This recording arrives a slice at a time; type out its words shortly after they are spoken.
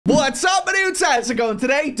What's up, my dudes? How's it going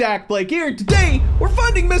today? dakblake here. Today, we're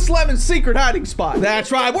finding Miss Lemon's secret hiding spot.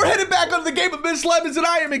 That's right, we're headed back onto the game of Miss Lemons, and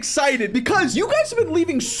I am excited because you guys have been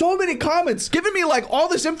leaving so many comments, giving me like all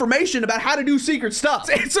this information about how to do secret stuff.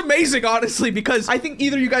 It's amazing, honestly, because I think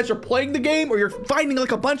either you guys are playing the game or you're finding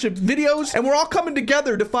like a bunch of videos, and we're all coming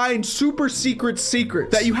together to find super secrets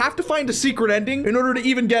that you have to find a secret ending in order to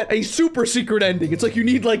even get a super secret ending. It's like you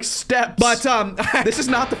need like steps. But this is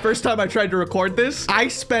not the first time I tried to record this. I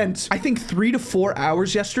spent, I think, 3 to 4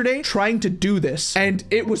 hours yesterday trying to do this, and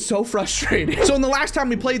it was so frustrating. So in the last time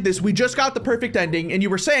we played this, we just got the perfect ending, and you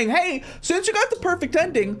were saying, hey, since you got the perfect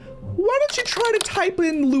ending, why don't you try to type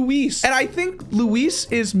in Luis? And I think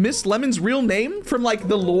Luis is Miss Lemon's real name from like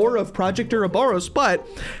the lore of Project Ouroboros, but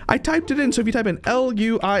I typed it in. So if you type in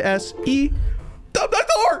L-U-I-S-E,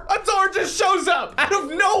 a door just shows up out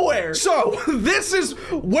of nowhere. So this is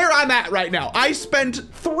where I'm at right now. I spent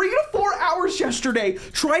 3 to 4 hours yesterday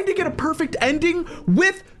trying to get a perfect ending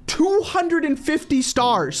with 250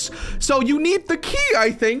 stars. So you need the key,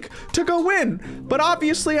 I think, to go in. But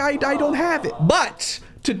obviously I don't have it. But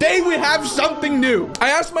today we have something new. I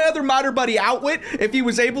asked my other modder buddy Outwit if he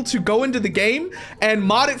was able to go into the game and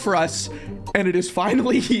mod it for us, and it is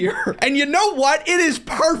finally here. And you know what? It is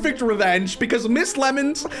perfect revenge because Miss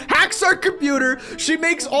Lemons hacks our computer. She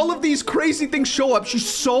makes all of these crazy things show up. She's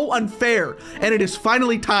so unfair, and it is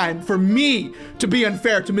finally time for me to be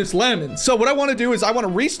unfair to Miss Lemons. So what I want to do is I want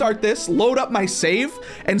to restart this, load up my save,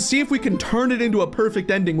 and see if we can turn it into a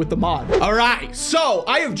perfect ending with the mod. All right, so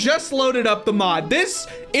I have just loaded up the mod. This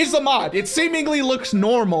is a mod. It seemingly looks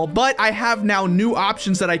normal, but I have now new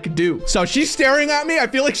options that I could do. So she's staring at me. I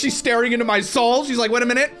feel like she's staring into my soul. She's like, wait a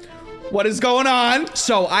minute. What is going on?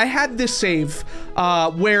 So I had this save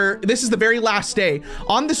where this is the very last day.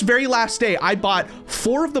 On this very last day, I bought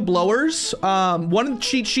 4 of the blowers, 1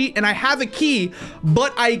 cheat sheet, and I have a key,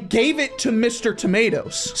 but I gave it to Mr.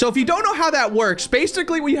 Tomatoes. So if you don't know how that works,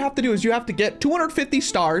 basically what you have to do is you have to get 250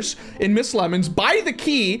 stars in Miss Lemons, buy the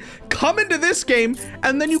key, come into this game,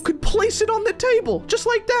 and then you could place it on the table, just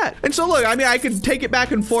like that. And so look, I mean, I could take it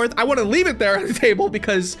back and forth. I want to leave it there on the table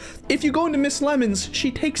because if you go into Miss Lemons,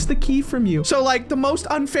 she takes the key from you. So like the most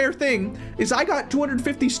unfair thing is I got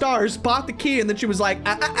 250 stars, bought the key, and then she was like,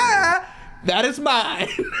 that is mine.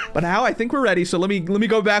 But now I think we're ready. So let me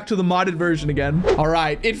go back to the modded version again. All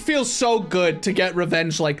right, it feels so good to get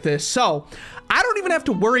revenge like this. So I don't even have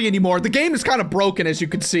to worry anymore. The game is kind of broken, as you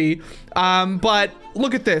can see. But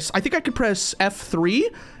look at this. I think I could press F3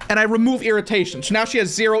 and I remove irritation. So now she has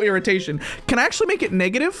 0 irritation. Can I actually make it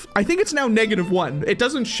negative? I think it's now -1. It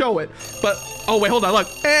doesn't show it, but oh wait, hold on, look.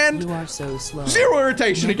 And you are so slow. 0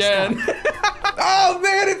 irritation again. Oh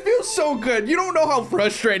man, it feels so good. You don't know how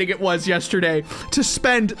frustrating it was yesterday to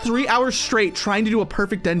spend 3 hours straight trying to do a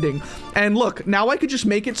perfect ending. And look, now I could just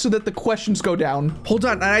make it so that the questions go down. Hold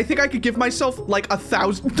on, and I think I could give myself like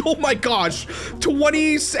 1,000. Oh my gosh,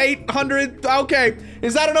 2,800. Okay,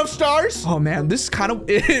 is that enough stars? Oh man, this kind of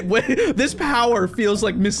this power feels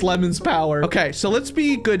like Miss Lemon's power. Okay, so let's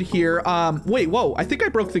be good here. Wait, whoa, I think I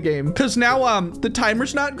broke the game because now the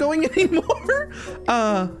timer's not going anymore.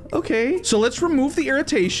 Okay, so let's remove the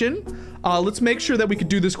irritation. Let's make sure that we could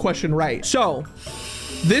do this question right. So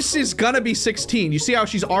this is gonna be 16. You see how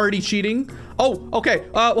she's already cheating? Oh, okay.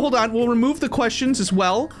 Hold on. We'll remove the questions as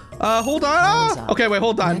well. Hold on. Ah! Okay, wait,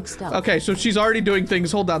 hold on. Okay, so she's already doing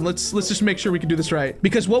things. Hold on. Let's just make sure we can do this right.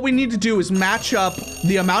 Because what we need to do is match up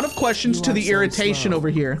the amount of questions to the irritation over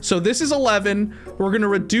here. So this is 11. We're gonna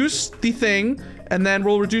reduce the thing, and then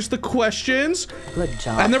we'll reduce the questions. Good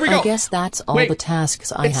job. And there we go. I guess that's all the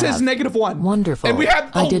tasks I have. It says -1. Wonderful. And we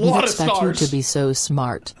have a I didn't lot of expect stars. you to be so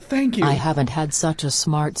smart. Thank you. I haven't had such a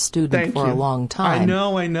smart student for a long time. I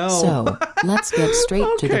know, I know. So let's get straight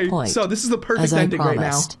to the point. So this is the perfect As I ending right now.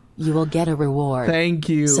 promised, you will get a reward. Thank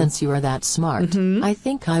you. Since you are that smart, I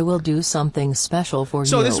think I will do something special for you.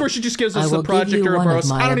 So this is where she just gives us the Project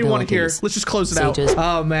Ouroboros. I don't even want to hear. Let's just close it out.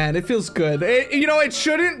 Oh man, it feels good. You know, it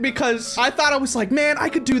shouldn't, because I thought I was like, man, I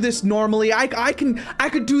could do this normally. I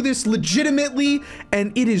could do this legitimately,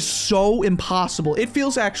 and it is so impossible. It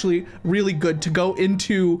feels actually really good to go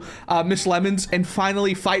into Miss Lemons and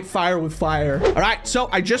finally fight fire with fire. All right, so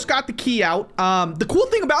I just got the key out. The cool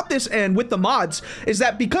thing about this and with the mods is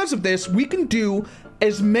that because of this, we can do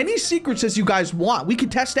as many secrets as you guys want. We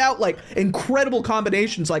could test out like incredible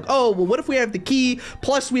combinations, like, oh, well, what if we have the key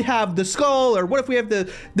plus we have the skull, or what if we have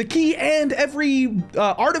the key and every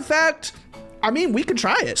artifact? I mean, we could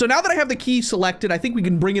try it. So now that I have the key selected, I think we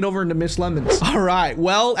can bring it over into Miss Lemon's. All right,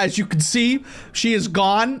 well, as you can see, she is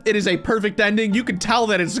gone. It is a perfect ending. You can tell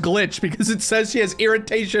that it's glitched because it says she has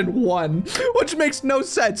irritation 1, which makes no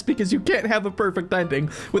sense because you can't have a perfect ending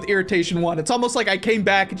with irritation 1. It's almost like I came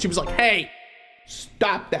back and she was like, hey,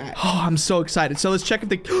 stop that. Oh, I'm so excited. So let's check if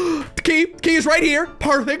the key is right here.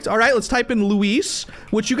 Perfect. All right, let's type in Luis,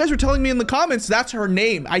 which you guys were telling me in the comments, that's her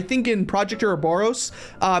name. I think in Project Ouroboros,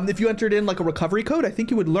 if you entered in like a recovery code, I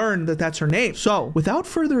think you would learn that that's her name. So without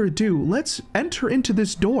further ado, let's enter into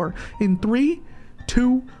this door in 3,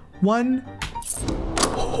 2, 1.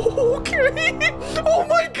 Okay. Oh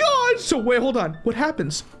my gosh. So wait, hold on. What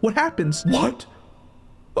happens? What happens? What?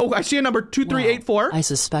 Oh, I see a number 2384. I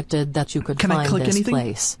suspected that you could Can I find click this anything?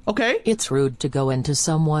 place. Okay. It's rude to go into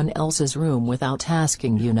someone else's room without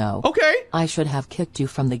asking, you know. Okay. I should have kicked you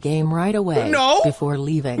from the game right away. No. Before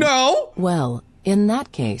leaving. No. Well, in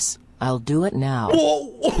that case, I'll do it now.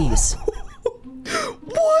 Whoa. Peace.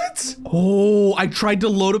 What? Oh, I tried to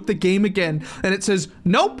load up the game again and it says,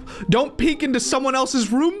 nope, don't peek into someone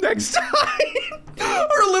else's room next time.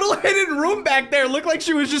 Her little hidden room back there looked like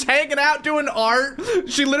she was just hanging out doing art.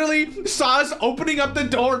 She literally saw us opening up the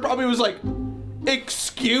door and probably was like,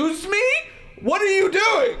 excuse me? What are you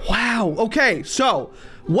doing? Wow. Okay. So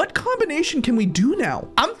what combination can we do now?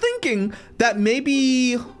 I'm thinking that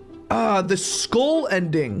maybe the skull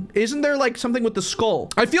ending. Isn't there like something with the skull?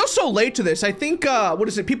 I feel so late to this. I think, what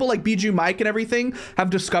is it? People like BG Mike and everything have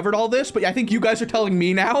discovered all this, but I think you guys are telling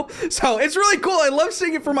me now. So it's really cool. I love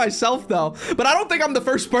seeing it for myself though, but I don't think I'm the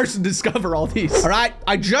first person to discover all these. All right,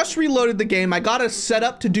 I just reloaded the game. I got us set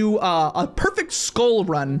up to do a perfect skull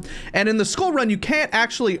run. And in the skull run, you can't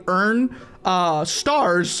actually earn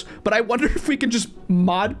stars, but I wonder if we can just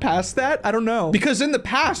mod past that. I don't know, because in the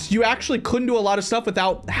past you actually couldn't do a lot of stuff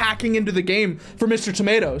without hacking into the game for Mr.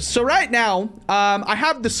 Tomatoes. So right now I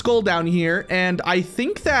have the skull down here and I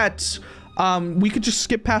think that we could just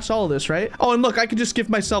skip past all of this, right? Oh, and look, I could just give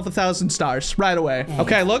myself 1,000 stars right away. Hey,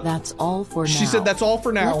 okay, look, that's all for now. She said that's all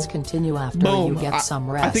for now. Let's continue after Boom. you get some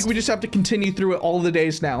rest. I think we just have to continue through it all the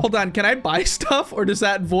days now. Hold on, can I buy stuff or does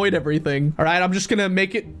that void everything? All right, I'm just gonna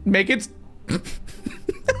make it I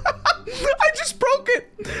just broke it.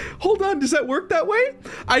 Hold on, does that work that way?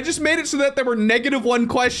 I just made it so that there were -1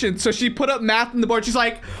 questions. So she put up math on the board. She's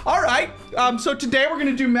like, all right, so today we're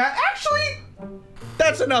gonna do math. Actually,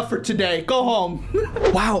 that's enough for today. Go home.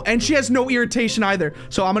 Wow, and she has no irritation either.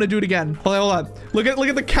 So I'm gonna do it again. Hold on. Look at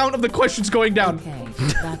the count of the questions going down. Okay,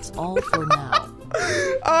 that's all for now.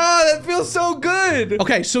 Ah, that feels so good.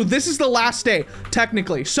 Okay, so this is the last day,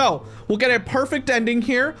 technically. So we'll get a perfect ending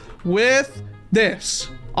here with this.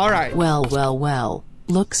 All right. Well.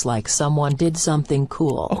 Looks like someone did something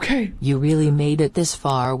cool. Okay. You really made it this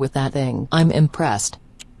far with that thing. I'm impressed.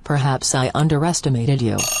 Perhaps I underestimated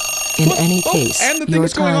you. In any case, and the thing your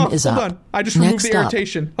is going time off. is Hold up. on. I just removed Next the up.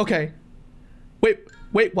 irritation. Okay.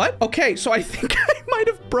 Wait, what? Okay, so I think I might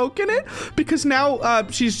have broken it because now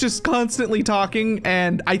she's just constantly talking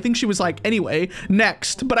and I think she was like, anyway,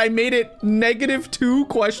 next, but I made it -2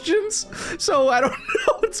 questions. So I don't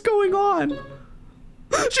know what's going on.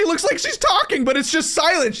 She looks like she's talking, but it's just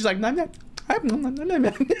silent. She's like,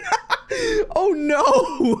 oh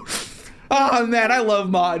no. Oh man, I love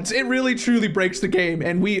mods. It really truly breaks the game.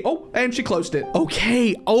 And and she closed it.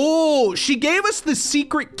 Okay. Oh, she gave us the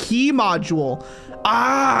secret key module.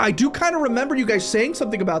 Ah, I do kind of remember you guys saying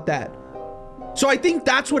something about that. So I think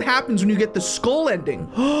that's what happens when you get the skull ending.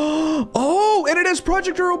 Oh, and it has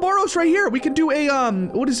Project Ouroboros right here. We can do a,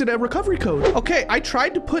 what is it? A recovery code. Okay, I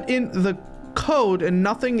tried to put in the code and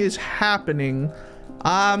nothing is happening.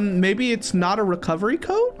 Maybe it's not a recovery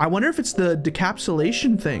code? I wonder if it's the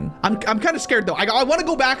decapsulation thing. I'm kind of scared though. I want to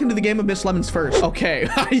go back into the game of Miss Lemons first. Okay,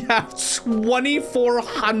 I have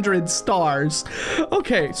 2,400 stars.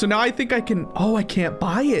 Okay, so now I think I can, I can't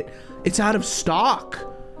buy it. It's out of stock.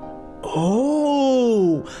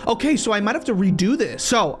 Oh, okay, so I might have to redo this.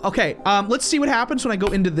 So, okay, let's see what happens when I go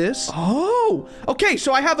into this. Oh, okay,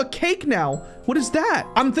 so I have a cake now. What is that?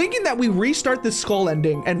 I'm thinking that we restart this skull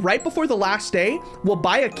ending and right before the last day, we'll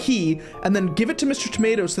buy a key and then give it to Mr.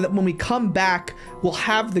 Tomato so that when we come back, we'll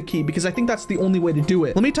have the key because I think that's the only way to do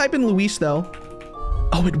it. Let me type in Luis though.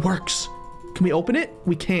 Oh, it works. Can we open it?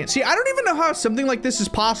 We can't. See, I don't even know how something like this is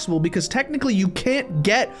possible because technically you can't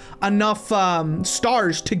get enough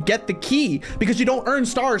stars to get the key because you don't earn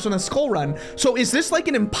stars on a skull run. So is this like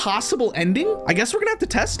an impossible ending? I guess we're gonna have to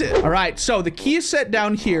test it. All right, so the key is set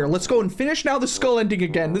down here. Let's go and finish now the skull ending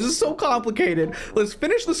again. This is so complicated. Let's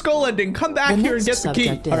finish the skull ending, come back here and get the key.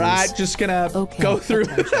 All right, just gonna go through.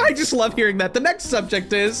 I just love hearing that. The next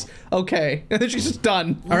subject is, okay, and then she's just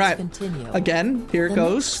done. All right, again, here it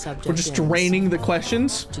goes. We're just draining the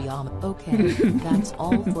questions. Okay, that's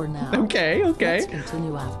all for now. Okay. Let's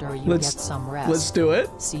continue after you get some rest. Let's do it.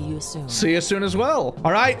 See you soon. See you soon as well.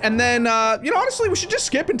 All right, and then, you know, honestly, we should just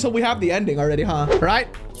skip until we have the ending already, huh? All right,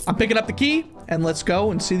 I'm picking up the key. And let's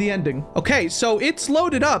go and see the ending. Okay, so it's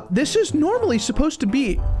loaded up. This is normally supposed to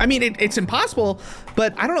be, I mean, it's impossible,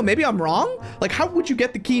 but I don't know, maybe I'm wrong? Like, how would you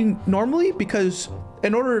get the key normally? Because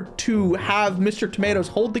in order to have Mr. Tomatoes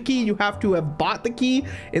hold the key, you have to have bought the key.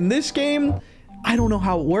 In this game, I don't know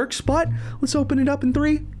how it works, but let's open it up in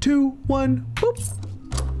 3, 2, 1,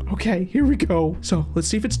 boop. Okay, here we go. So let's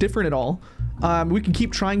see if it's different at all. We can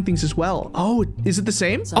keep trying things as well. Oh, is it the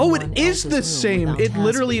same? Oh, it is the same. It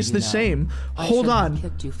literally is the same. Hold on.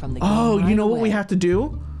 Oh, you know what we have to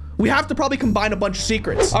do? We have to probably combine a bunch of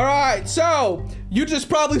secrets. All right, so you just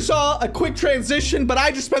probably saw a quick transition, but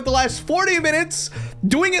I just spent the last 40 minutes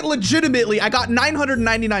doing it legitimately. I got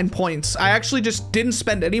 999 points. I actually just didn't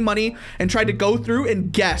spend any money and tried to go through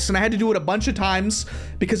and guess. And I had to do it a bunch of times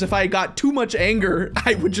because if I got too much anger,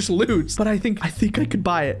 I would just lose. But I think I could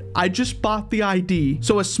buy it. I just bought the ID.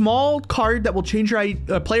 So a small card that will change your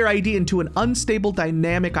player ID into an unstable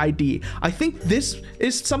dynamic ID. I think this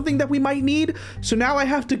is something that we might need. So now I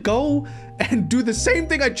have to go and do the same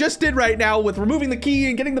thing I just did right now with removing the key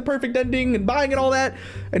and getting the perfect ending and buying and all that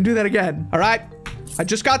and do that again. All right. I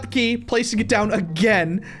just got the key, placing it down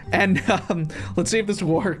again, and let's see if this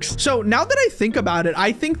works. So now that I think about it,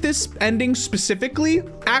 I think this ending specifically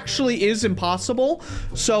actually is impossible.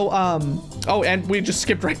 So, oh, and we just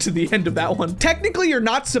skipped right to the end of that one. Technically, you're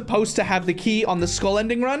not supposed to have the key on the skull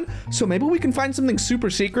ending run, so maybe we can find something super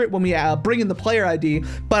secret when we bring in the player ID.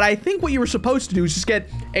 But I think what you were supposed to do is just get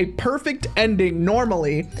a perfect ending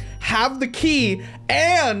normally, have the key,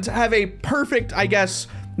 and have a perfect, I guess,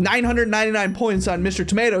 999 points on Mr.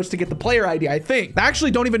 Tomatoes to get the player ID, I think. I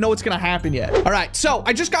actually don't even know what's gonna happen yet. All right, so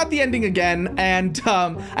I just got the ending again, and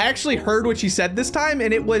I actually heard what she said this time,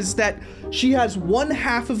 and it was that she has one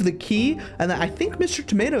half of the key, and I think Mr.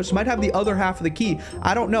 Tomatoes might have the other half of the key.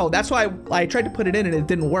 I don't know. That's why I tried to put it in and it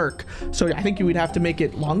didn't work. So I think you would have to make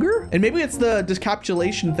it longer, and maybe it's the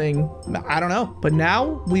discapsulation thing. I don't know. But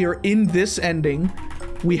now we are in this ending.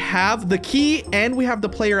 We have the key and we have the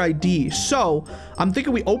player ID. So I'm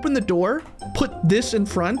thinking we open the door, put this in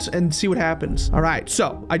front and see what happens. All right,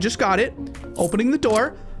 so I just got it. Opening the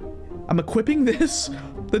door. I'm equipping this.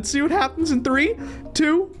 Let's see what happens in 3,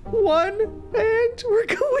 2, 1, and we're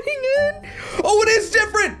going in. Oh, it is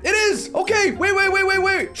different. It is. Okay,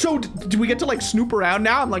 wait. So do we get to like snoop around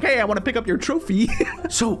now? I'm like, hey, I want to pick up your trophy.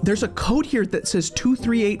 So there's a code here that says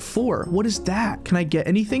 2384. What is that? Can I get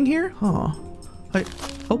anything here? Huh.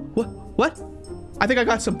 Oh, what? I think I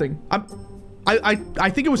got something. I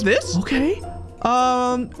think it was this. Okay.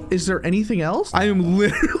 Is there anything else? I am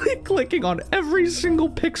literally clicking on every single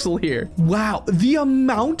pixel here. Wow, the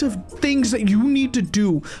amount of things that you need to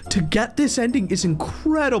do to get this ending is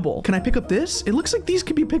incredible. Can I pick up this? It looks like these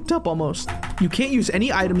can be picked up almost. You can't use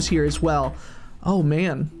any items here as well. Oh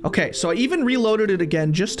man. Okay, so I even reloaded it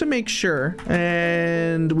again just to make sure.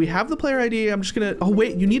 And we have the player ID. I'm just gonna, oh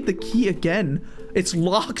wait, you need the key again. It's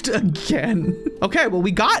locked again. Okay, well we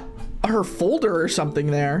got her folder or something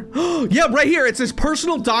there. Yeah, right here. It says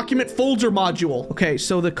personal document folder module. Okay,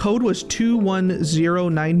 so the code was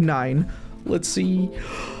 21099. Let's see.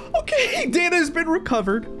 Okay, data has been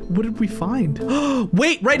recovered. What did we find?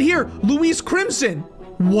 Wait, right here, Louise Crimson.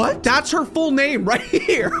 What? That's her full name right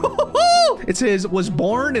here. It says, was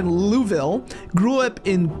born in Louisville, grew up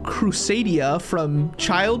in Crusadia from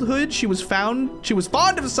childhood. She was fond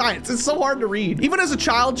of science. It's so hard to read. Even as a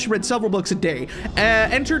child, she read several books a day.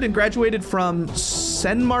 Entered and graduated from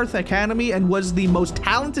Senmarth Academy and was the most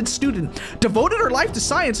talented student. Devoted her life to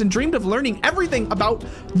science and dreamed of learning everything about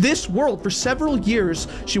this world. For several years,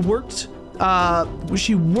 she worked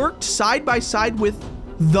side by side with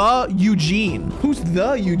the Eugene. Who's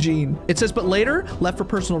the Eugene? It says, but later left for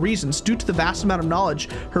personal reasons. Due to the vast amount of knowledge,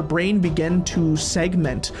 her brain began to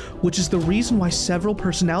segment, which is the reason why several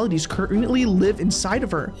personalities currently live inside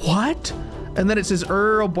of her. What? And then it says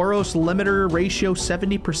Ouroboros limiter ratio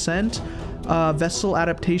 70%, vessel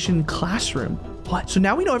adaptation classroom. What? So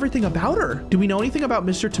now we know everything about her. Do we know anything about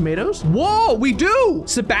Mr. Tomatoes? Whoa, we do!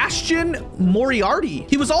 Sebastian Moriarty.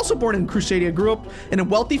 He was also born in Crusadia, grew up in a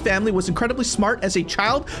wealthy family, was incredibly smart as a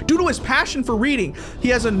child due to his passion for reading. He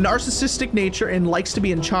has a narcissistic nature and likes to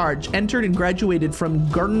be in charge. Entered and graduated from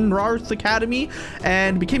Gardenrath Academy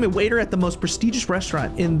and became a waiter at the most prestigious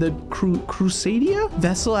restaurant in the Crusadia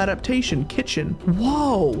Vessel Adaptation Kitchen.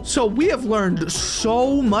 Whoa. So we have learned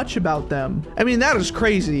so much about them. I mean, that is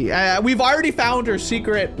crazy. We've already found her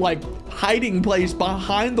secret, like, hiding place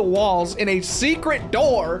behind the walls in a secret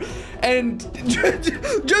door. And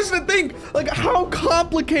just to think, like, how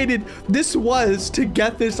complicated this was to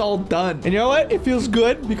get this all done. And you know what? It feels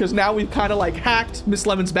good because now we've kind of like hacked Miss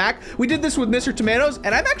Lemon's back. We did this with Mr. Tomatoes,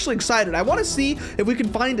 and I'm actually excited. I want to see if we can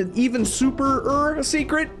find an even super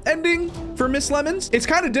secret ending for Miss Lemon's. It's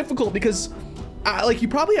kind of difficult because like, you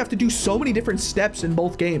probably have to do so many different steps in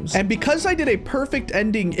both games. And because I did a perfect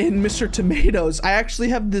ending in Mr. Tomatoes, I actually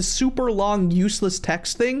have this super long useless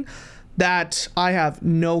text thing that I have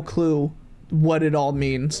no clue what it all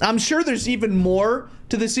means. I'm sure there's even more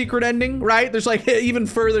to the secret ending, right? There's like even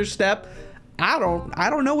further step. I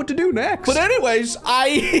don't know what to do next. But anyways,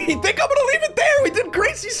 I think I'm gonna leave it there. We did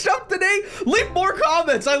crazy stuff today. Leave more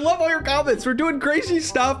comments. I love all your comments. We're doing crazy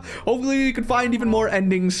stuff. Hopefully you can find even more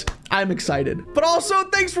endings. I'm excited. But also,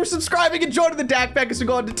 thanks for subscribing and joining the DakBank as we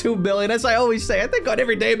go on to 2 million. As I always say, I thank God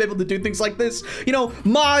every day I'm able to do things like this. You know,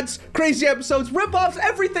 mods, crazy episodes, rip-offs,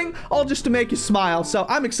 everything, all just to make you smile. So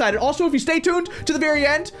I'm excited. Also, if you stay tuned to the very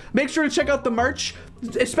end, make sure to check out the merch,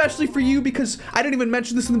 especially for you, because I didn't even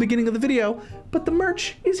mention this in the beginning of the video, but the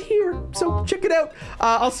merch is here. So check it out.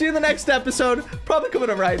 I'll see you in the next episode. Probably coming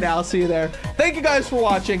up right now. I'll see you there. Thank you guys for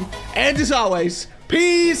watching. And as always,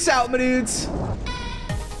 peace out, my dudes.